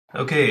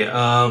Okay,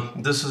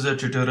 this is a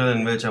tutorial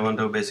in which I want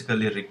to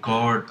basically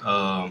record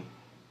how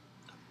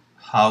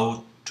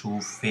to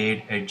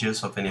fade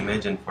edges of an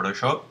image in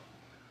Photoshop.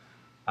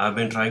 I've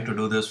been trying to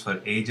do this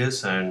for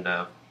ages and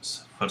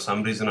for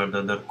some reason or the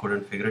other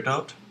couldn't figure it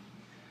out.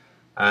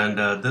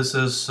 And this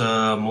is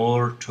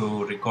more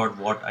to record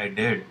what I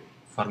did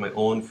for my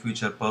own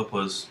future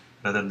purpose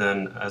rather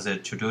than as a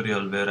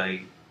tutorial where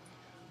I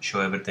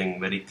show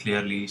everything very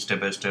clearly, step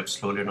by step,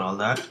 slowly and all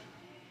that.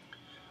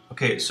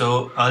 Okay,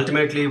 so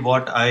ultimately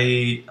what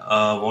I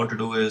want to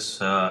do is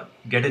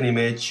get an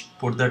image,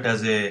 put that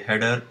as a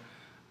header,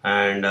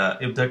 and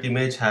if that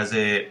image has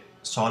a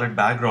solid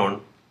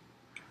background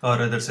or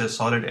rather say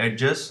solid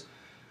edges,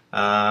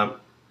 uh,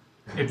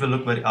 it will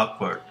look very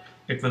awkward.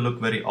 It will look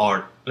very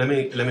odd. Let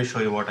me show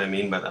you what I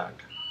mean by that.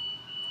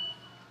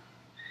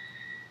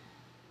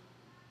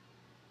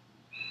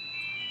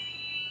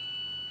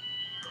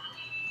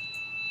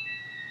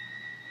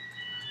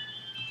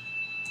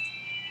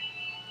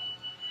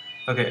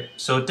 Okay,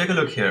 so take a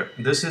look here.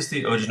 This is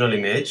the original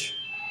image,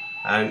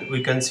 and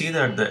we can see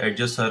that the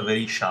edges are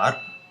very sharp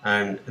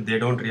and they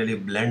don't really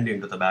blend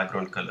into the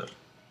background color.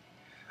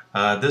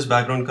 This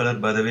background color,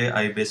 by the way,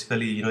 I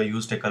basically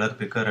used a color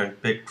picker and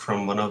picked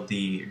from one of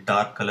the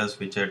dark colors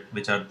which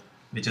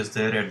is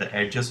there at the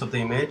edges of the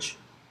image.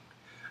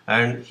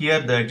 And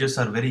here the edges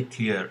are very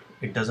clear.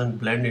 It doesn't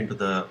blend into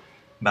the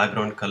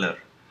background color.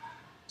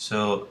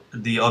 So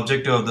the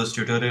objective of this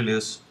tutorial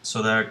is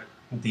so that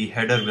the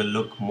header will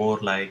look more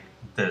like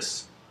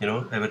this.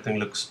 Everything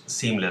looks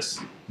seamless.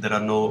 There are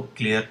no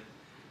clear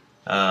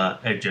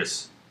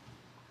edges.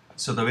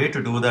 So the way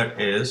to do that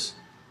is,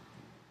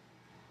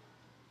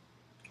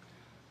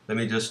 let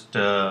me just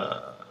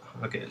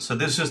okay, so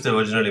this is the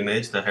original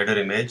image, the header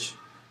image,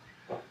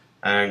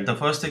 and the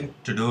first thing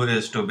to do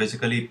is to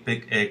basically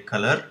pick a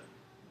color,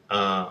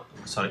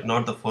 sorry,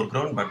 not the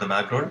foreground but the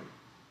background.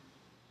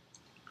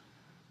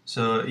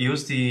 So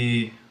use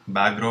the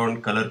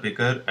background color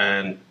picker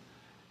and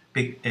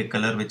pick a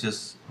color which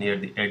is near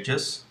the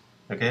edges.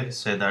 Okay,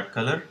 say that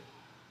color,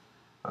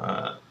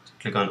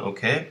 click on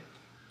OK,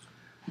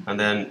 and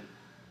then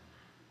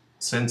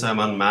since I'm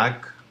on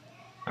Mac,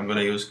 I'm going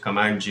to use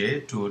Command J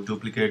to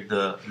duplicate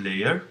the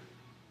layer,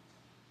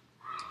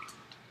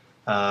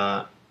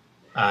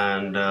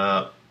 and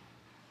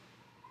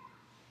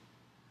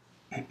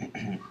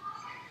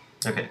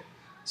okay,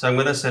 so I'm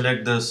going to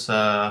select this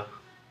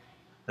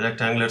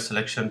rectangular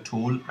selection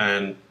tool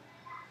and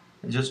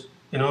just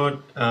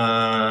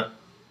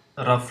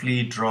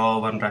roughly draw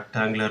one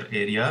rectangular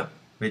area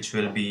which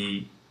will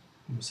be,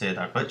 say,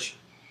 that much.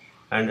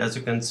 And as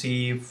you can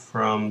see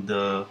from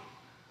the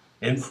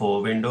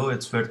info window,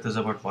 its width is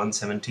about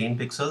 117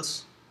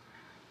 pixels.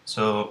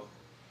 So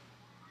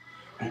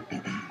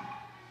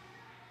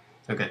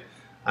okay,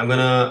 I'm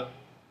gonna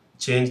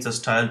change the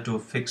style to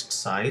fixed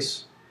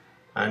size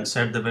and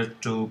set the width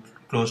to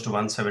close to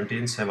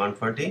 117, say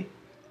 120,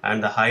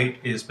 and the height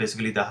is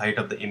basically the height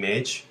of the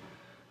image.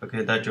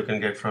 Okay, that you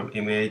can get from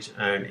image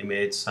and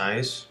image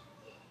size.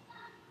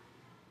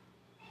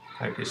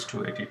 Height is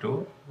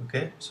 282.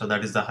 Okay, so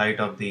that is the height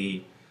of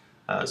the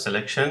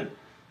selection,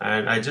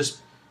 and I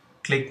just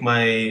click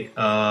my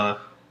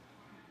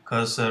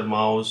cursor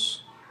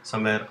mouse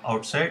somewhere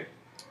outside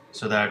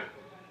so that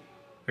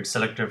it's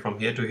selected from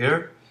here to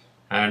here,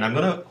 and I'm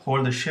gonna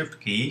hold the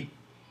shift key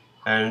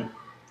and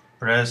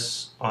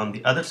press on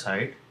the other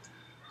side.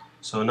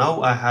 So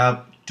now I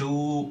have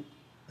two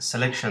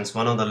selections,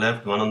 one on the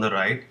left, one on the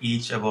right,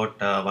 each about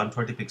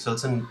 120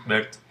 pixels in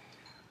width,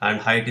 and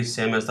height is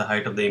same as the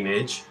height of the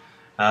image.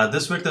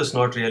 This width is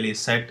not really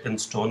set in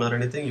stone or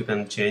anything. You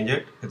can change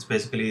it. It's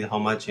basically how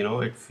much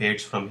it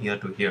fades from here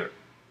to here.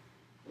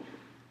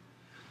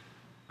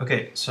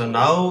 Okay, so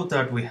now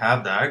that we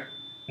have that,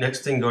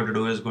 next thing you got to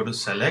do is go to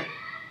select,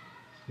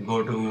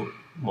 go to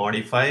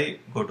modify,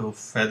 go to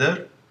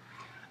feather,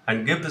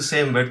 and give the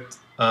same width,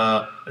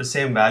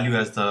 same value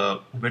as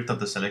the width of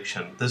the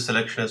selection. This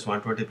selection is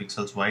 120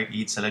 pixels wide,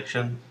 each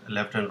selection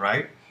left and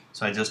right.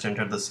 So I just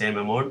entered the same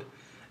amount.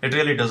 It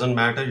really doesn't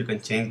matter. You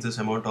can change this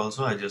amount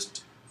also. I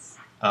just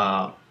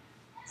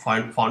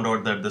found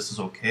out that this is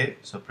okay.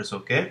 So press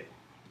OK.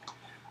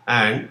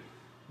 And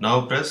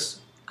now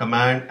press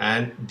Command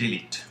and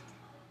delete.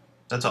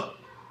 That's all.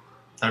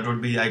 That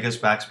would be, I guess,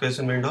 backspace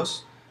in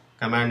Windows.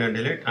 Command and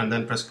delete, and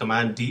then press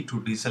Command D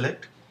to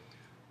deselect.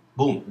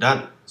 Boom,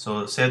 done.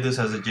 So save this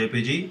as a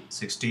JPG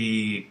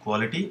 60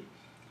 quality,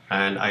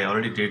 and I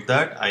already did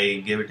that. I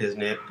gave it his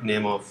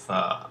name of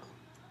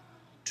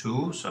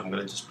 2, so I'm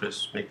gonna just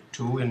press make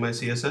 2 in my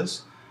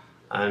CSS,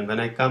 and when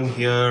I come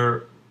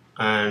here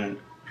and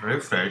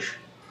refresh,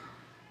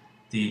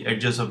 the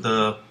edges of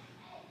the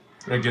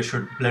edges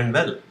should blend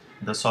well.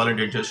 The solid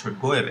edges should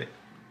go away.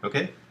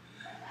 Okay,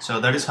 so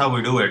that is how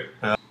we do it.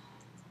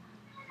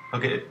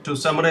 Okay, to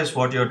summarize,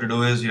 what you have to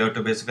do is you have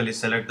to basically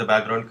select the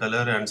background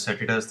color and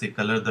set it as the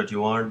color that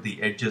you want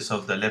the edges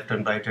of the left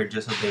and right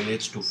edges of the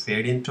image to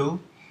fade into,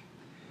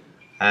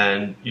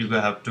 and you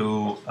have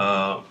to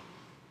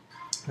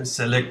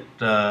select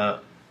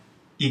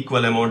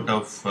equal amount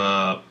of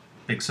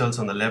pixels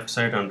on the left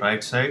side and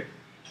right side,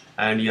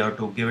 and you have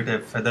to give it a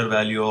feather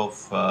value of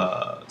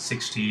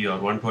 60 or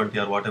 120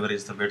 or whatever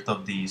is the width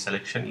of the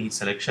selection, each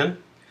selection,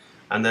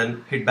 and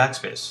then hit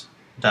backspace.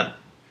 Done.